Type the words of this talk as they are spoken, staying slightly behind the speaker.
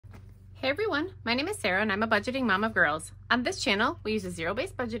Hey everyone, my name is Sarah and I'm a budgeting mom of girls. On this channel, we use a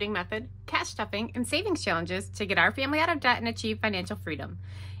zero-based budgeting method, cash stuffing, and savings challenges to get our family out of debt and achieve financial freedom.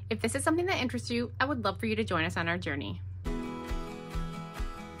 If this is something that interests you, I would love for you to join us on our journey.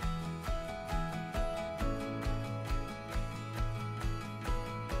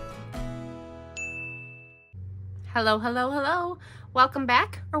 Hello, hello, hello. Welcome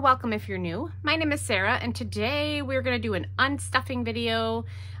back, or welcome if you're new. My name is Sarah, and today we're going to do an unstuffing video.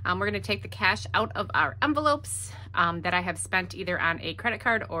 We're going to take the cash out of our envelopes that I have spent either on a credit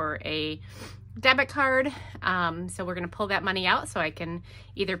card or a debit card. So we're going to pull that money out so I can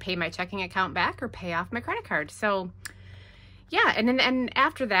either pay my checking account back or pay off my credit card. So yeah, and then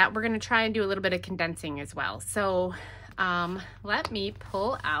after that, we're going to try and do a little bit of condensing as well. So let me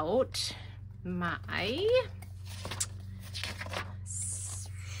pull out my...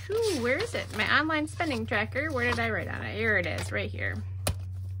 Ooh, where is it? My online spending tracker. Where did I write on it? Here it is, right here.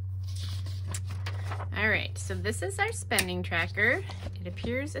 All right, so this is our spending tracker. It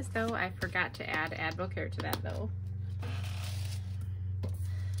appears as though I forgot to add AdvoCare to that though.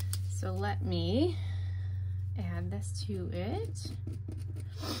 So let me add this to it.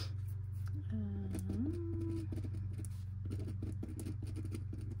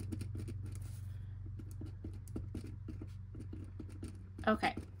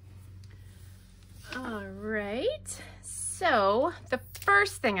 Okay. All right, so the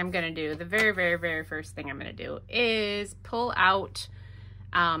first thing I'm gonna do, the very first thing I'm gonna do is pull out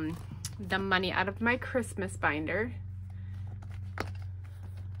the money out of my Christmas binder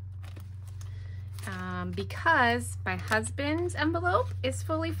because my husband's envelope is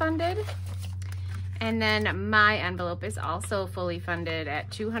fully funded and then my envelope is also fully funded at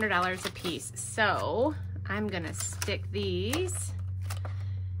 $200 a piece. So I'm gonna stick these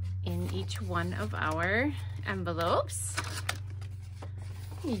in each one of our envelopes.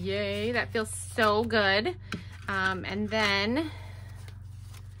 Yay, that feels so good. And then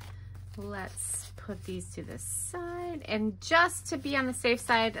let's put these to the side. And just to be on the safe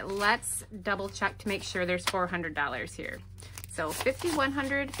side, let's double check to make sure there's $400 here. So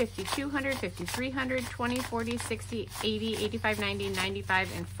 $5,100, $5,200, $5,300, $20, $40, $60, $80, $85, $90, $95,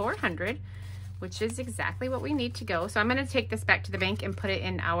 and $400. Which is exactly what we need to go. So I'm gonna take this back to the bank and put it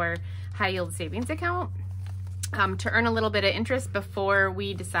in our high yield savings account to earn a little bit of interest before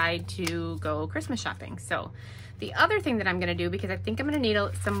we decide to go Christmas shopping. So the other thing that I'm gonna do, because I think I'm gonna need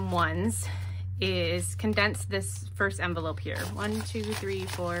some ones, is condense this first envelope here. 1, 2, 3,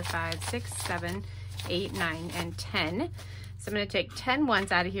 4, 5, 6, 7, 8, 9, and 10. So I'm gonna take 10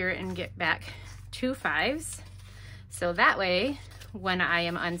 ones out of here and get back 2 5s. So that way, when I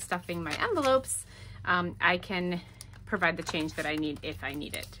am unstuffing my envelopes, I can provide the change that I need if I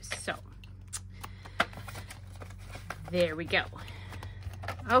need it. So there we go.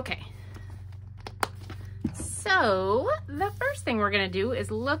 Okay. So the first thing we're gonna do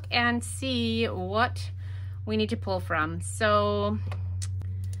is look and see what we need to pull from. So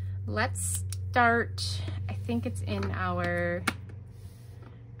let's start, I think it's in our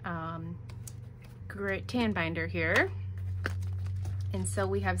great tan binder here. And so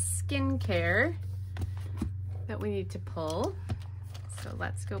we have skincare that we need to pull. So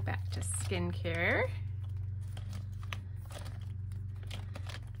let's go back to skincare.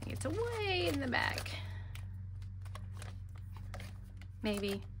 I think it's way in the back.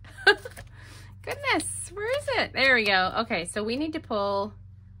 Maybe. Goodness, where is it? There we go. Okay, so we need to pull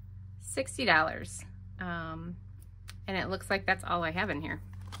 $60. And it looks like that's all I have in here.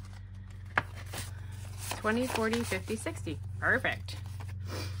 20, 40, 50, 60. Perfect.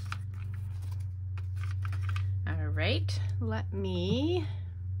 All right, let me...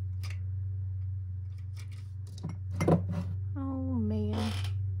 Oh, man.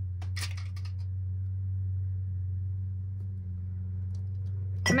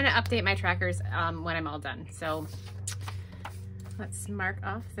 I'm gonna update my trackers when I'm all done. So let's mark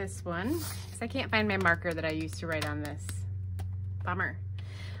off this one. Because I can't find my marker that I used to write on this. Bummer.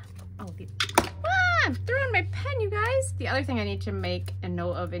 Oh, I'm throwing my pen, you guys. The other thing I need to make a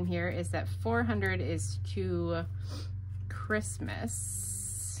note of in here is that 400 is to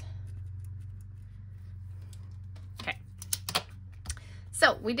Christmas. Okay.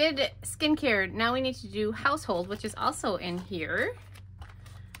 So we did skincare. Now we need to do household, which is also in here.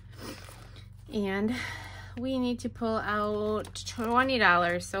 And we need to pull out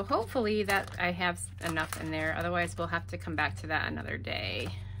 $20. So hopefully that I have enough in there. Otherwise, we'll have to come back to that another day.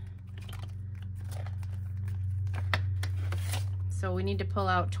 So we need to pull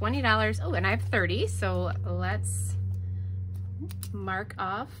out $20. Oh, and I have 30. So let's mark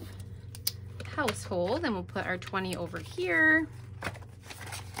off household and we'll put our 20 over here.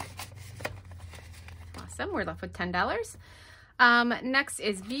 Awesome. We're left with $10. Next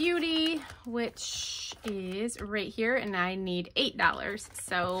is beauty, which is right here, and I need $8.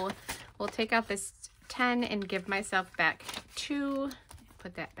 So we'll take out this 10 and give myself back 2.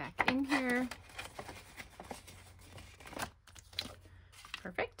 Put that back in here.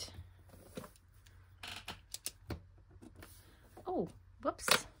 Perfect. Oh, whoops.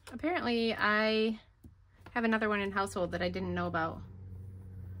 Apparently I have another one in household that I didn't know about,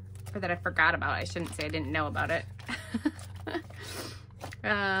 or that I forgot about. I shouldn't say I didn't know about it.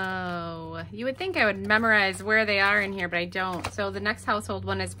 Oh, you would think I would memorize where they are in here, but I don't. So the next household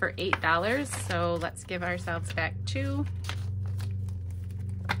one is for $8. So let's give ourselves back 2.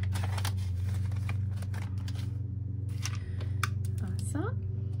 Awesome.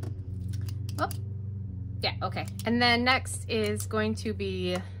 Oh, yeah, okay. And then next is going to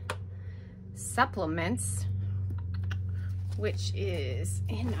be supplements, which is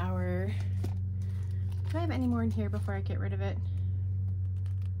in our, do I have any more in here before I get rid of it?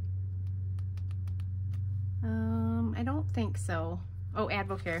 I don't think so. Oh,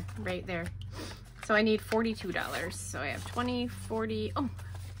 Advocare, right there. So I need $42. So I have 20, 40, oh,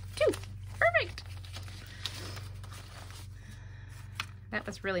 2, perfect. That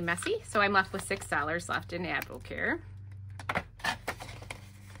was really messy. So I'm left with $6 left in Advocare.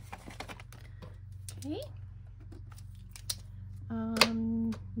 Okay.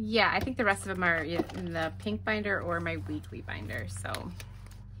 Yeah, I think the rest of them are in the pink binder or my weekly binder, so.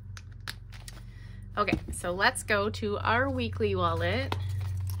 Okay, so let's go to our weekly wallet.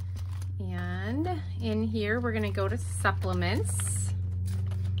 And in here, we're gonna go to supplements.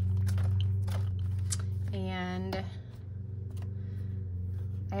 And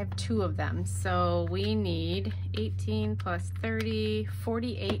I have 2 of them. So we need 18 plus 30,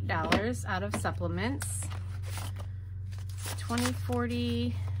 $48 out of supplements. 20,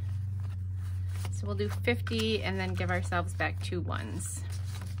 40. So we'll do 50 and then give ourselves back 2 ones.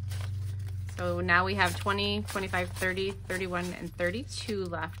 So now we have 20, 25, 30, 31, and 32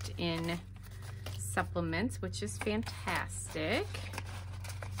 left in supplements, which is fantastic.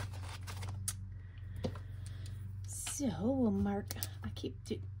 So we'll mark, I keep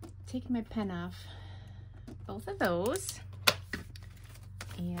taking my pen off, both of those.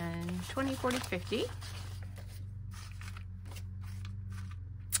 And 20, 40, 50.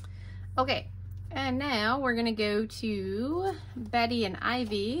 Okay, and now we're gonna go to Betty and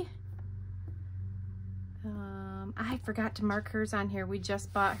Ivy. I forgot to mark hers on here. We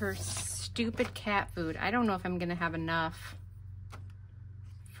just bought her stupid cat food. I don't know if I'm gonna have enough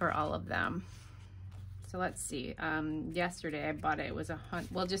for all of them. So let's see. Yesterday I bought it. It was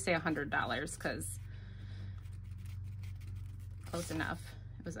we'll just say $100 because close enough.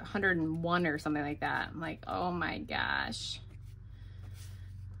 It was 101 or something like that. I'm like, oh my gosh.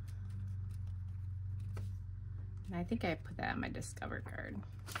 And I think I put that on my Discover card.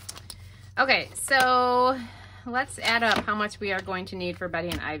 Okay, so let's add up how much we are going to need for Betty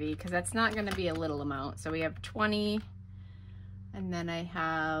and Ivy, because that's not going to be a little amount. So we have 20, and then I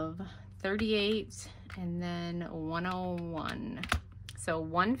have 38, and then 101. So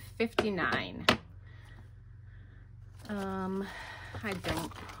 159. I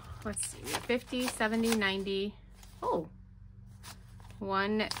don't, let's see, 50, 70, 90. Oh,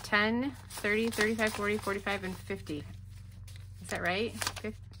 1, 10, 30, 35, 40, 45, and 50. Is that right?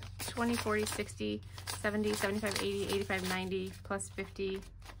 50, 20, 40, 60, 70, 75, 80, 85, 90, plus 50.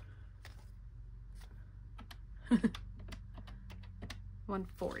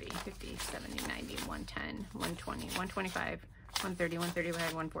 140, 50, 70, 90, 110, 120, 125, 130, 135,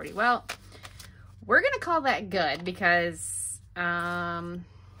 140. Well, we're going to call that good because, I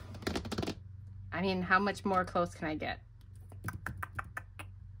mean, how much more close can I get?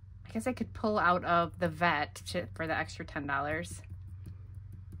 I guess I could pull out of the vet for the extra $10.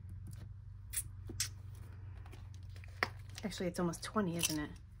 Actually, it's almost 20, isn't it?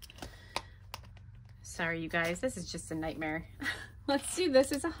 Sorry, you guys, this is just a nightmare. Let's do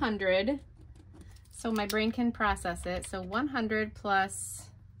this as 100, so my brain can process it. So 100 plus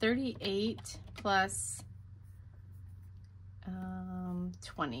 38 plus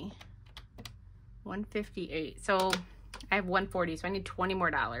 20, 158. So I have 140, so I need 20 more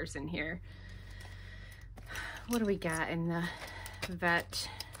dollars in here. What do we got in the vet?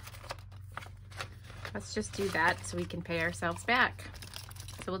 Let's just do that so we can pay ourselves back.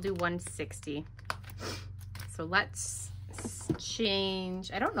 So we'll do 160. So let's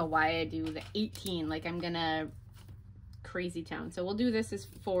change. I don't know why I do the 18, like I'm gonna crazy town. So we'll do this as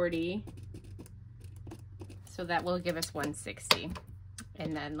 40. So that will give us 160.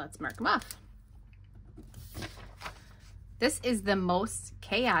 And then let's mark them off. This is the most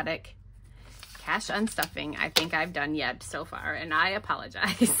chaotic cash unstuffing I think I've done yet so far, and I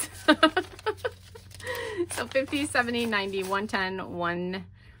apologize. So 50, 70, 90, 110,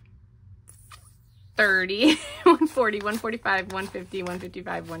 130, 140, 145, 150,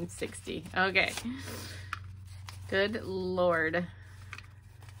 155, 160. Okay. Good Lord.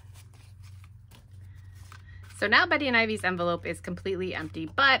 So now Betty and Ivy's envelope is completely empty,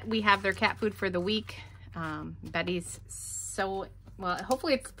 but we have their cat food for the week. Betty's so, well,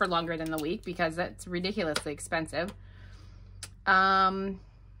 hopefully it's for longer than the week because that's ridiculously expensive.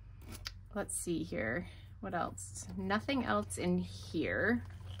 Let's see here. What else? Nothing else in here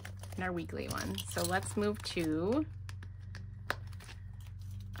in our weekly one. So let's move to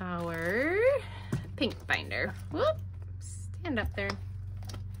our pink binder. Whoop, stand up there.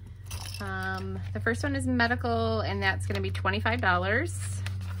 The first one is medical, and that's going to be $25.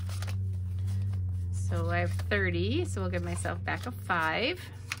 So I have 30, so we'll give myself back a 5.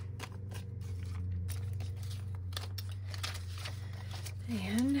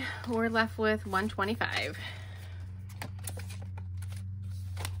 And we're left with 125.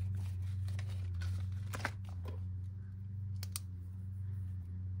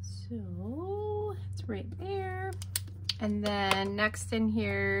 So it's right there. And then next in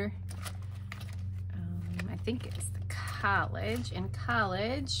here, I think it's the college. In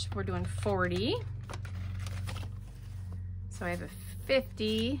college, we're doing 40. So I have a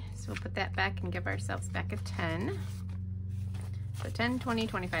 50, so we'll put that back and give ourselves back a 10. So 10, 20,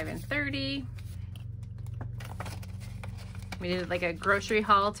 25, and 30. We did like a grocery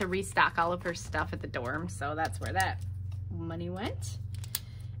haul to restock all of her stuff at the dorm, so that's where that money went.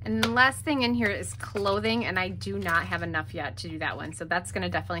 And the last thing in here is clothing, and I do not have enough yet to do that one, so that's gonna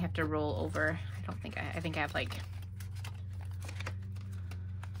definitely have to roll over. I think I have like,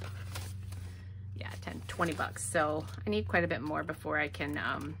 yeah, 10, 20 bucks. So I need quite a bit more before I can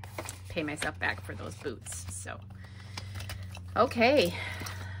pay myself back for those boots. So, okay,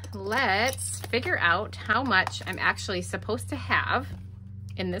 let's figure out how much I'm actually supposed to have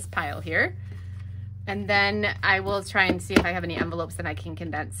in this pile here. And then I will try and see if I have any envelopes that I can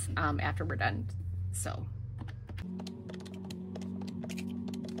condense after we're done. So.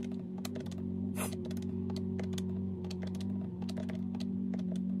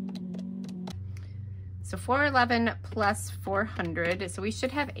 So 411 plus 400, so we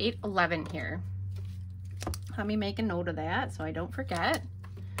should have 811 here. Let me make a note of that so I don't forget.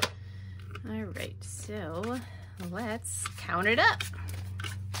 All right, so let's count it up.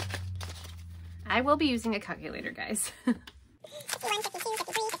 I will be using a calculator, guys. 51, 52,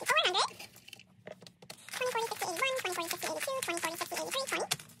 53, 54, 100. 20, 40, 60, 81, 20, 40, 60, 82, 20, 40, 60, 83, 20.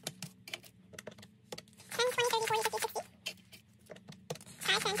 10, 20, 30, 40, 50, 60.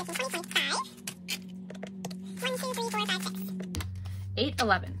 5, 10, 15, 20, 25. 1, 2, 3, 4, 5, 6.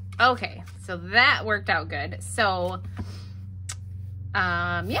 811. Okay, so that worked out good. So,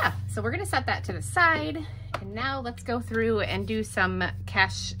 yeah, so we're gonna set that to the side. And now let's go through and do some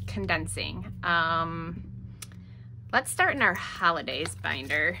cash condensing. Let's start in our holidays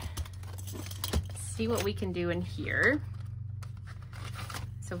binder. See what we can do in here.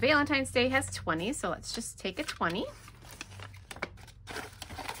 So Valentine's Day has 20, so let's just take a 20.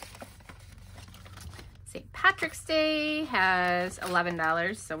 St. Patrick's Day has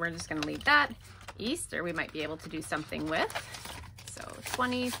 $11, so we're just gonna leave that. Easter we might be able to do something with. So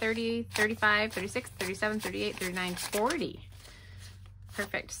 20, 30, 35, 36, 37, 38, 39, 40.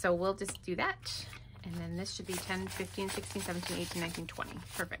 Perfect. So we'll just do that. And then this should be 10, 15, 16, 17, 18, 19, 20.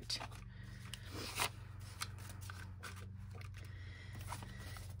 Perfect.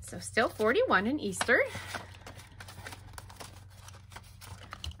 So still 41 in Easter.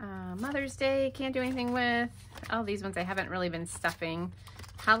 Mother's Day, can't do anything with. All these ones I haven't really been stuffing.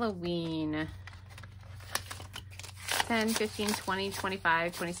 Halloween. 10, 15, 20,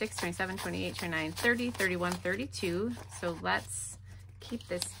 25, 26, 27, 28, 29, 30, 31, 32. So let's keep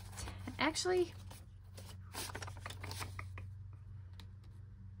this, actually,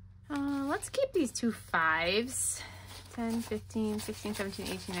 let's keep these two 5s. 10, 15, 16, 17,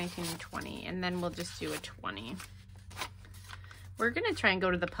 18, 19, and 20. And then we'll just do a 20. We're gonna try and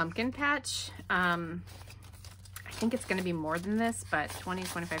go to the pumpkin patch. I think it's gonna be more than this, but 20,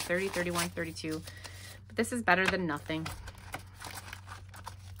 25, 30, 31, 32. But this is better than nothing.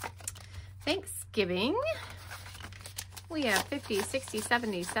 Thanksgiving. We have 50, 60,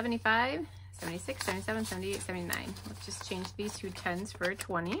 70, 75, 76, 77, 78, 79. Let's just change these two 10s for a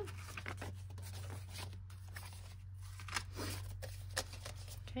 20.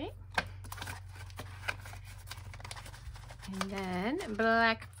 Okay. And then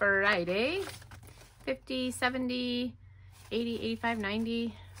Black Friday, 50, 70, 80, 85,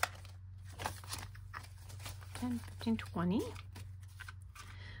 90. 10, 15, 20.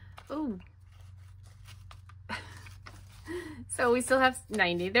 Oh. So we still have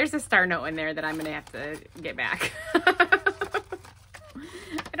 90. There's a star note in there that I'm gonna have to get back. I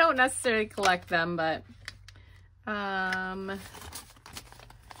don't necessarily collect them, but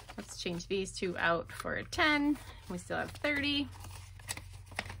let's change these two out for a 10. We still have 30.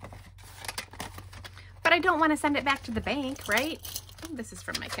 But I don't want to send it back to the bank, right? Oh, this is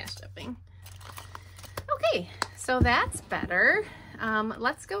from my cash stuffing. Okay, so that's better.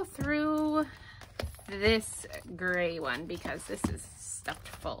 Let's go through this gray one because this is stuffed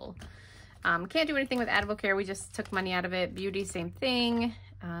full. Can't do anything with Edible Care. We just took money out of it. Beauty, same thing.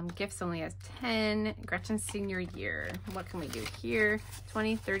 Gifts only has 10. Gretchen's senior year. What can we do here?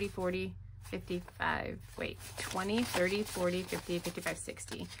 20, 30, 40, 55. Wait, 20, 30, 40, 50, 55,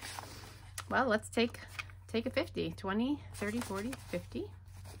 60. Well, let's take a 50. 20, 30, 40, 50.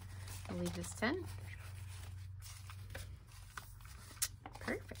 I'll leave this 10.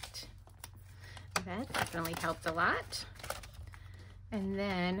 Perfect. That definitely helped a lot. And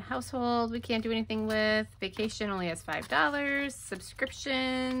then household, we can't do anything with. Vacation only has $5.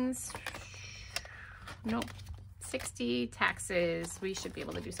 Subscriptions, nope. 60. Taxes, we should be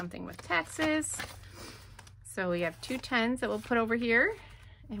able to do something with taxes. So we have two 10s that we'll put over here,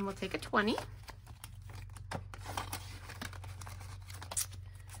 and we'll take a 20.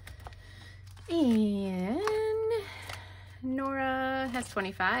 And Nora has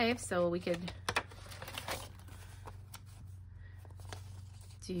 25, so we could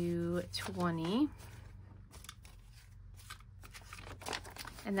do 20.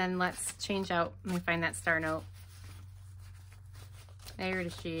 And then let's change out, let me find that star note. There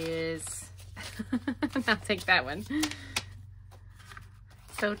she is. I'll take that one.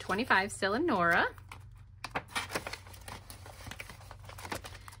 So 25 still in Nora.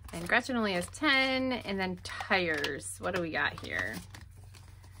 And Gretchen only has 10. And then tires. What do we got here?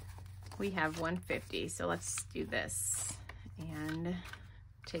 We have 150. So let's do this and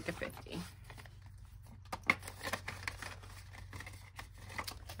take a 50.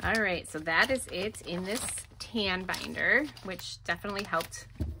 All right, so that is it in this tan binder, which definitely helped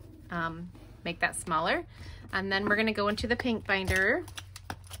make that smaller. And then we're gonna go into the pink binder.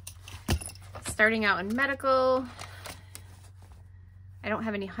 Starting out in medical, I don't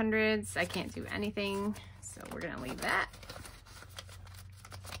have any hundreds. I can't do anything, so we're gonna leave that.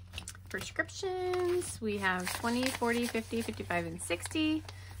 Prescriptions, we have 20, 40, 50, 55, and 60.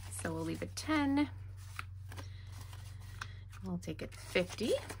 So we'll leave a 10. We'll take it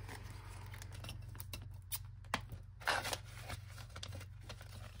 50.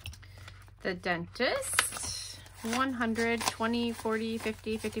 The dentist, 100, 20, 40,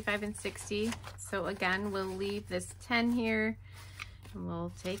 50, 55, and 60. So again, we'll leave this 10 here. And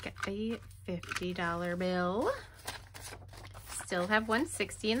we'll take a $50 bill. Still have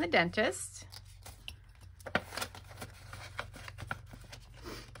 160 in the dentist.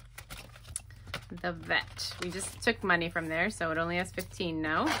 The vet, we just took money from there, so it only has 15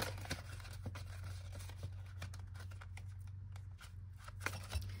 now.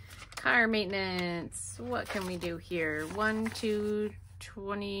 Car maintenance, what can we do here? 1, 2,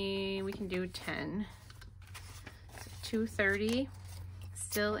 20, we can do 10. So 230,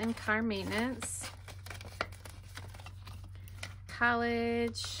 still in car maintenance.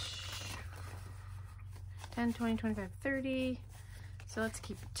 College, 10, 20, 25, 30. So let's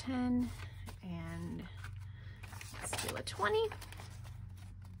keep a 10 and let's do a 20.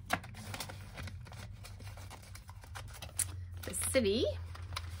 The city,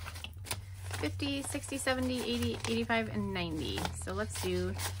 50, 60, 70, 80, 85, and 90. So let's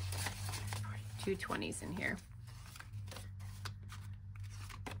do 2 20s in here.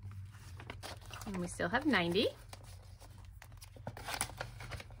 And we still have 90.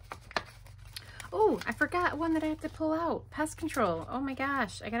 Oh, I forgot one that I have to pull out. Pest control. Oh my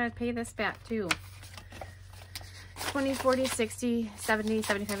gosh, I gotta pay this back too. 20, 40, 60, 70,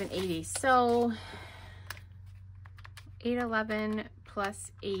 75, and 80. So 811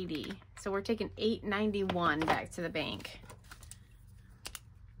 plus 80. So we're taking 891 back to the bank.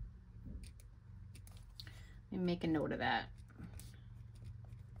 Let me make a note of that.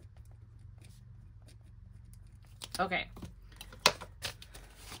 Okay.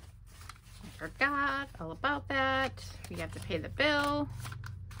 Forgot all about that. We have to pay the bill.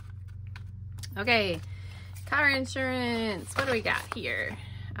 Okay, car insurance. What do we got here?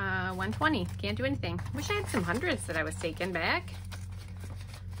 120. Can't do anything. Wish I had some hundreds that I was taking back.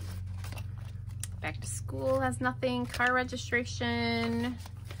 Back to school has nothing. Car registration.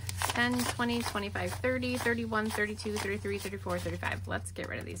 10, 20, 25, 30, 31, 32, 33, 34, 35. Let's get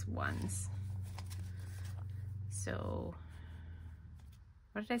rid of these ones. So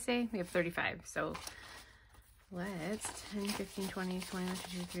what did I say? We have 35. So let's 10, 15, 20, 21,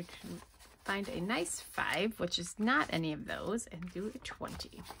 22, 23, find a nice 5, which is not any of those, and do a 20.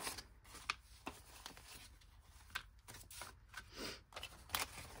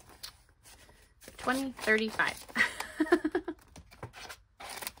 So 20, 35.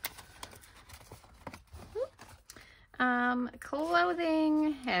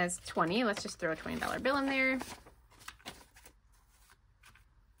 Clothing has 20. Let's just throw a $20 bill in there.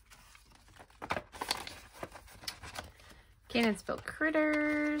 Cannonsville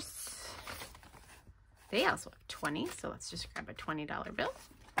Critters. They also have 20, so let's just grab a $20 bill.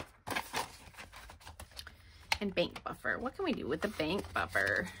 And bank buffer. What can we do with the bank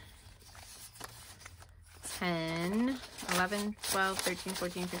buffer? 10, 11, 12, 13,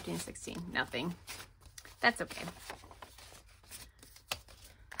 14, 15, 16. Nothing. That's okay.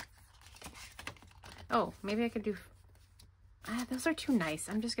 Oh, maybe I could do... those are too nice.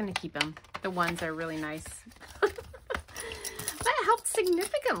 I'm just going to keep them. The ones are really nice. That helped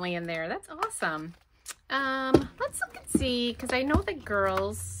significantly in there. That's awesome. Let's look and see, because I know the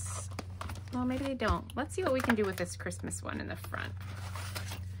girls... Well, maybe they don't. Let's see what we can do with this Christmas one in the front.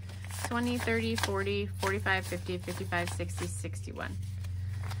 20, 30, 40, 45, 50, 55, 60, 61.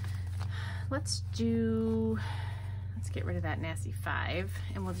 Let's get rid of that nasty 5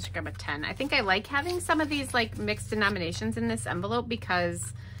 and we'll just grab a 10. I think I like having some of these like mixed denominations in this envelope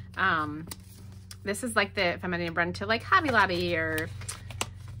because this is like if I'm gonna run to like Hobby Lobby or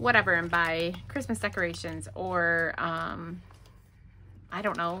whatever and buy Christmas decorations or I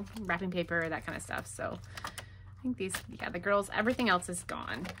don't know, wrapping paper or that kind of stuff. So I think these, yeah, the girls, everything else is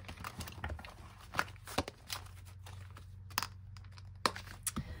gone.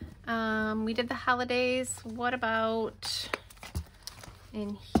 We did the holidays. What about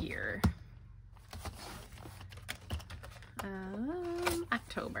in here?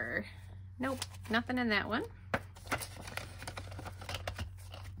 October. Nope, nothing in that one.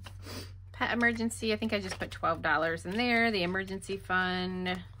 Pet emergency, I think I just put $12 in there. The emergency fund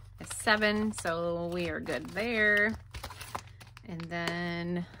is 7, so we are good there. And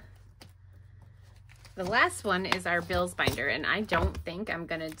then the last one is our bills binder, and I don't think I'm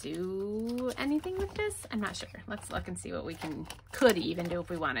gonna do anything with this. I'm not sure. Let's look and see what we could even do if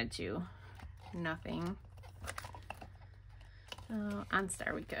we wanted to. Nothing.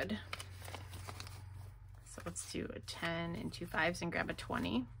 OnStar we could. So let's do a 10 and 2 5s and grab a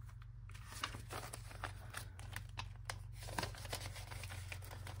 20.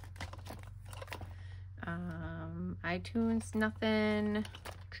 iTunes, nothing.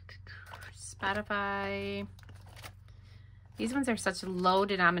 Spotify. These ones are such low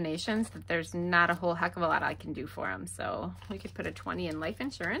denominations that there's not a whole heck of a lot I can do for them. So we could put a 20 in life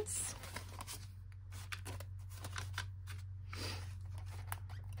insurance.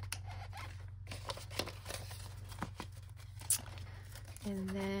 And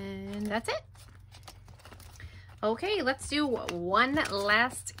then that's it. Okay, let's do one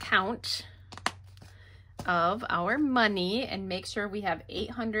last count of our money and make sure we have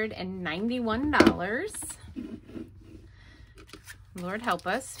 $891. Lord help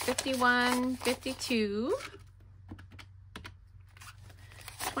us. 51, 52,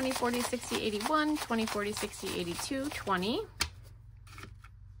 20, 40, 60, 81, 20, 40, 60, 82, 20,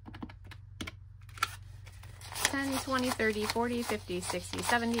 10, 20, 30, 40, 50, 60,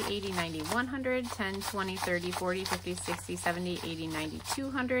 70, 80, 90, 100, 10, 20, 30, 40, 50, 60, 70, 80, 90,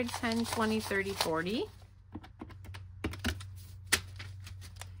 200, 10, 20, 30, 40,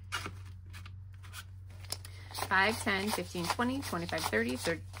 5, 10, 15, 20, 25, 30,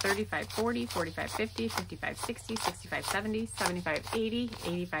 35, 40, 45, 50, 55, 60, 65, 70, 75, 80,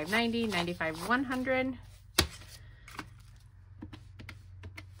 85, 90, 95, 100,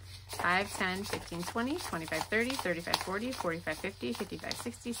 5, 10, 15, 20, 25, 30, 35, 40, 45, 50, 55,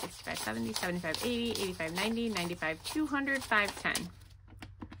 60, 65, 70, 75, 80, 85, 90, 95, 200, 5, 10.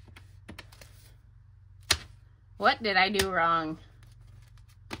 What did I do wrong?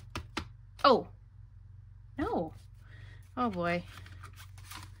 Oh. No. Oh boy.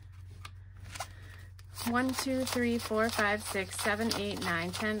 1, 2, 3, 4, 5, 6, 7, 8,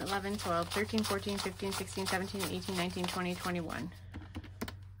 9, 10, 11, 12, 13, 14, 15, 16, 17, 18, 19, 20, 21.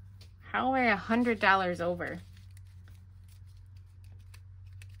 How am I $100 over?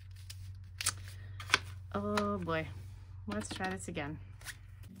 Oh boy. Let's try this again.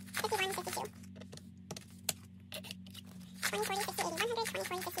 51, 52. 20, 40, 50, 80, 100, 20,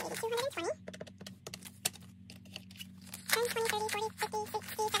 40, 50, 80, 220. 10, 20, 30, 40, 50,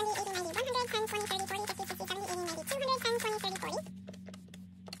 60, 70, 80, 90, 100, 10, 20, 30, 40, 50, 60, 70, 80, 90, 200, 10, 20, 30, 40.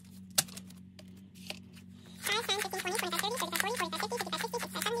 5, 10,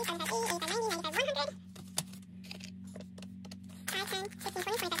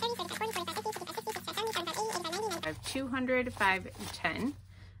 200, 510.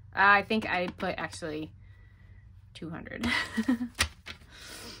 I think I put actually 200.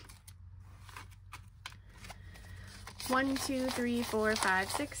 1, 2, 3, 4, 5,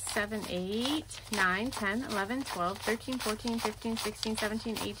 6, 7, 8, 9, 10, 11, 12, 13, 14, 15, 16,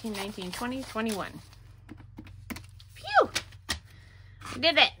 17, 18, 19, 20, 21. Phew! I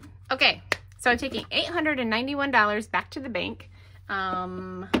did it. Okay, so I'm taking $891 back to the bank.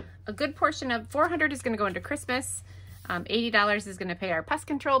 A good portion of $400 is going to go into Christmas. $80 is going to pay our pest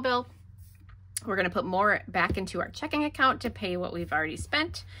control bill. We're going to put more back into our checking account to pay what we've already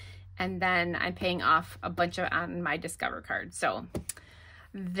spent. And then I'm paying off a bunch on my Discover card. So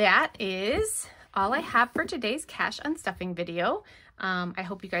that is all I have for today's cash unstuffing video. I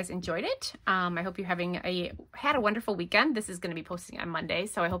hope you guys enjoyed it. I hope you're had a wonderful weekend. This is going to be posting on Monday,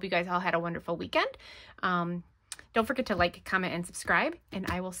 so I hope you guys all had a wonderful weekend. Don't forget to like, comment, and subscribe, and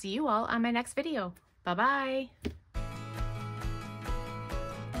I will see you all on my next video. Bye-bye.